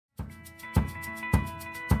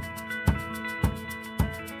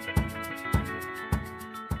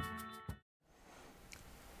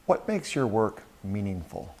What makes your work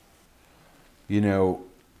meaningful? You know,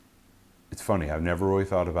 it's funny, I've never really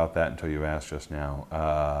thought about that until you asked just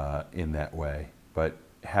now in that way. But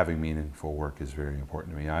having meaningful work is very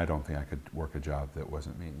important to me. I don't think I could work a job that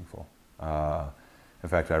wasn't meaningful. In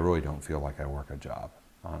fact, I really don't feel like I work a job,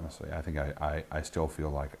 honestly. I think I still feel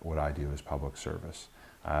like what I do is public service.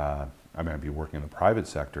 I mean, I'd be working in the private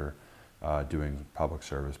sector doing public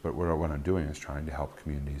service, but what I'm doing is trying to help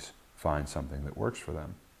communities find something that works for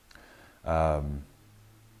them.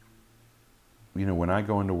 You know, when I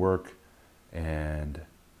go into work and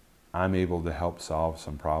I'm able to help solve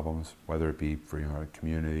some problems, whether it be for a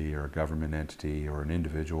community or a government entity or an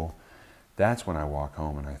individual, that's when I walk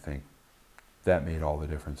home and I think that made all the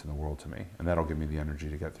difference in the world to me, and that'll give me the energy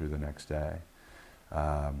to get through the next day.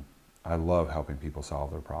 I love helping people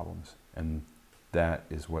solve their problems, and that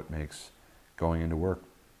is what makes going into work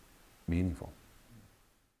meaningful.